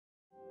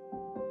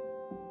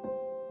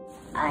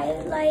I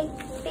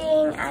like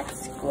being at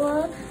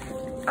school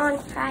on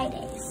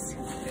Fridays.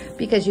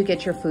 Because you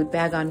get your food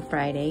bag on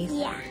Fridays?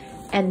 Yeah.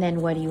 And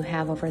then what do you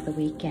have over the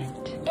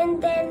weekend?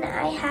 And then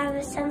I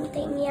have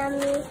something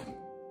yummy.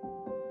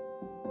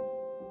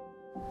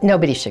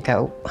 Nobody should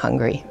go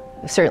hungry,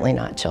 certainly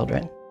not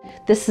children.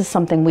 This is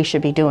something we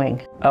should be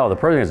doing. Oh, the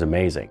program is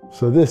amazing.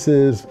 So this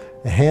is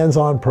a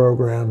hands-on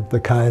program, the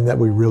kind that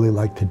we really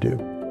like to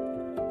do.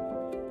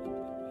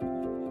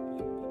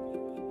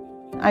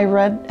 I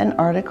read an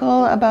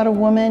article about a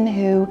woman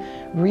who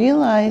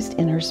realized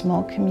in her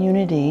small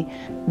community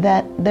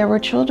that there were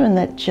children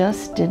that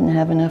just didn't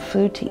have enough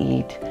food to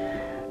eat.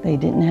 They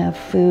didn't have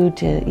food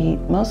to eat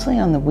mostly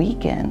on the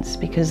weekends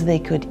because they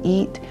could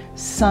eat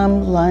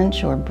some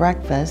lunch or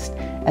breakfast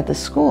at the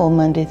school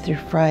Monday through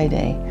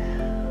Friday.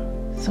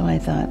 So I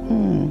thought,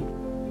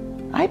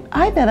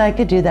 I bet I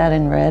could do that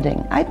in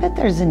Redding. I bet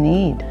there's a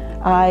need.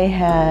 I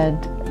had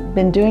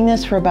been doing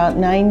this for about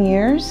 9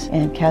 years,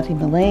 and Kathy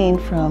Mullane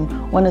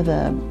from one of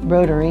the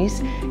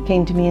Rotaries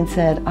came to me and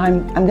said,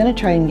 I'm going to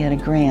try and get a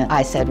grant.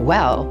 I said,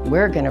 well,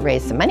 we're going to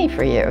raise some money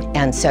for you.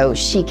 And so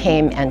she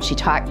came and she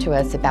talked to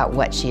us about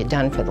what she had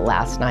done for the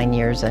last 9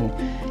 years and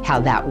how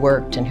that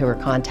worked and who her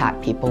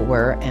contact people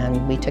were,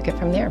 and we took it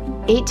from there.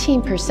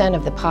 18%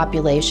 of the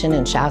population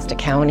in Shasta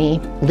County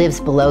lives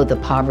below the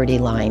poverty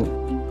line.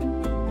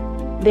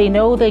 They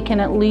know they can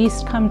at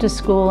least come to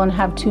school and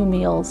have 2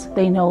 meals.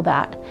 They know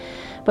that.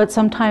 But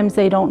sometimes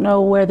they don't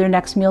know where their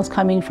next meal's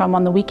coming from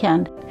on the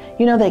weekend.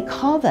 You know, they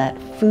call that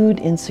food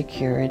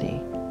insecurity,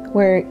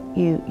 where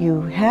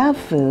you have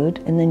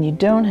food and then you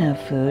don't have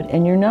food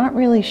and you're not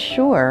really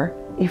sure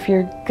if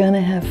you're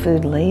gonna have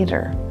food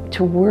later.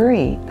 To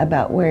worry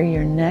about where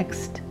your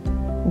next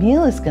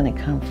meal is gonna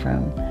come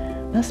from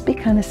must be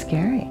kind of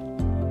scary.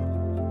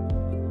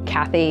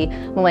 Kathy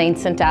Mullane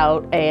sent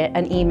out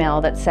an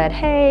email that said,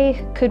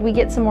 hey, could we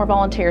get some more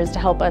volunteers to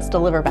help us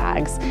deliver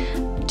bags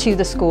to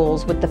the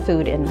schools with the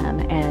food in them?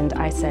 And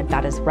I said,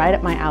 that is right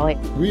up my alley.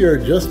 We are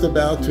just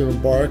about to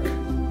embark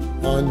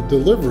on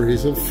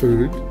deliveries of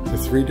food to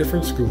 3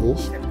 different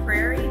schools.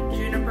 Prairie,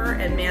 Juniper,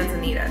 and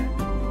Manzanita.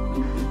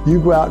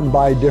 You go out and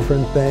buy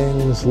different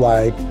things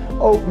like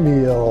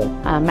oatmeal,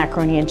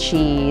 Macaroni and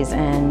cheese,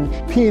 and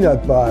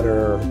peanut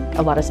butter,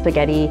 a lot of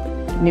spaghetti,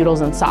 noodles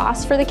and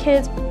sauce for the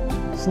kids,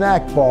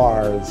 snack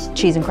bars,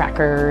 cheese and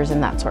crackers,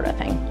 and that sort of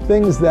thing.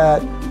 Things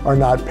that are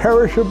not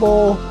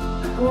perishable.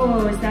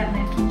 Oh, is that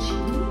mac and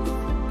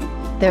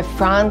cheese? The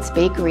Franz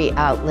Bakery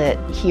outlet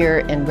here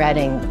in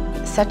Redding,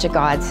 such a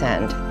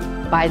godsend.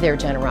 By their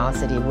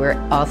generosity,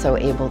 we're also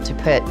able to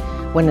put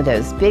one of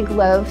those big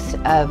loaves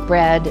of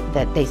bread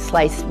that they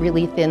slice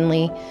really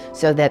thinly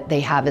so that they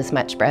have as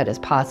much bread as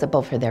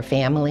possible for their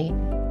family.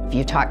 If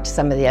you talk to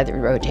some of the other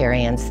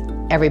Rotarians,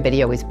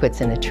 everybody always puts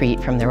in a treat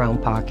from their own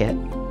pocket.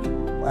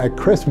 At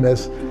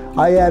Christmas,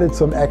 I added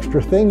some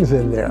extra things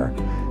in there.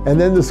 And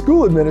then the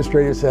school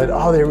administrator said,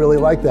 oh, they really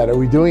like that. Are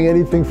we doing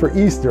anything for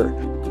Easter?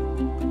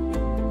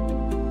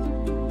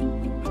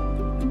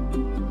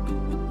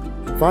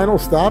 Final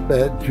stop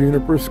at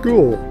Juniper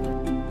School.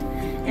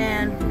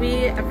 And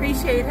we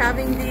appreciate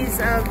having these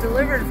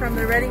delivered from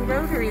the Redding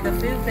Rotary, the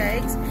food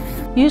bags.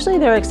 Usually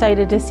they're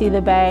excited to see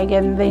the bag,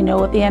 and they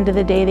know at the end of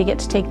the day they get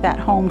to take that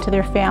home to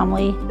their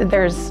family.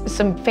 There's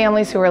some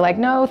families who are like,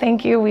 no,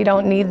 thank you, we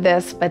don't need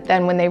this. But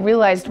then when they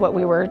realized what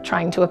we were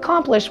trying to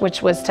accomplish,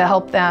 which was to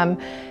help them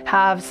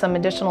have some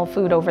additional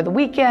food over the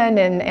weekend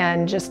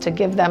and just to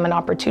give them an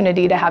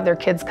opportunity to have their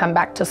kids come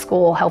back to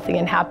school healthy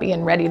and happy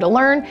and ready to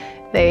learn,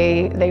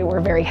 they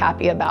were very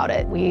happy about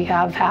it. We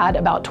have had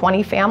about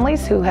 20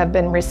 families who have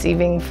been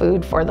receiving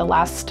food for the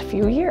last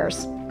few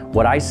years.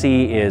 What I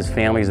see is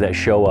families that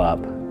show up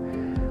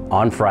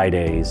on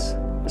Fridays.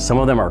 Some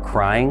of them are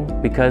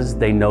crying because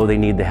they know they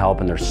need the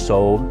help and they're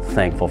so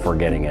thankful for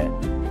getting it.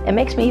 It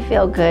makes me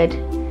feel good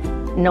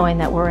knowing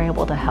that we're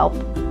able to help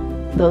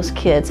those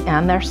kids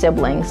and their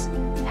siblings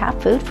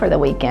have food for the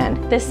weekend.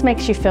 This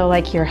makes you feel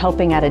like you're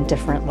helping at a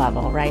different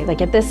level, right?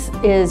 Like if this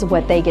is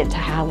what they get to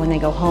have when they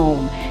go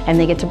home and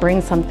they get to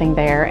bring something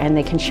there and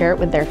they can share it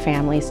with their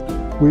families.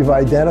 We've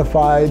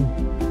identified,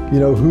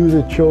 who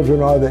the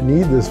children are that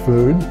need this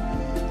food,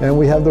 and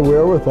we have the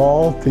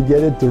wherewithal to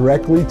get it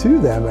directly to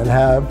them and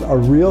have a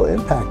real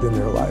impact in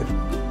their life.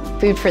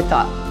 Food for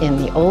thought in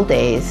the old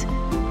days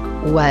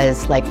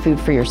was like food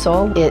for your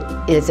soul. It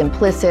is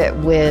implicit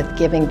with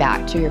giving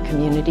back to your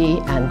community,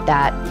 and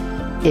that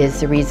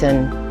is the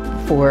reason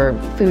for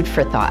food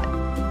for thought.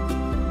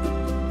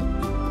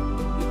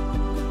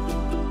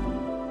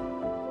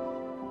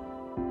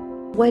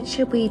 What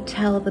should we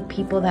tell the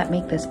people that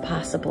make this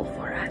possible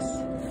for us?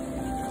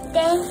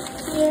 Thank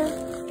you.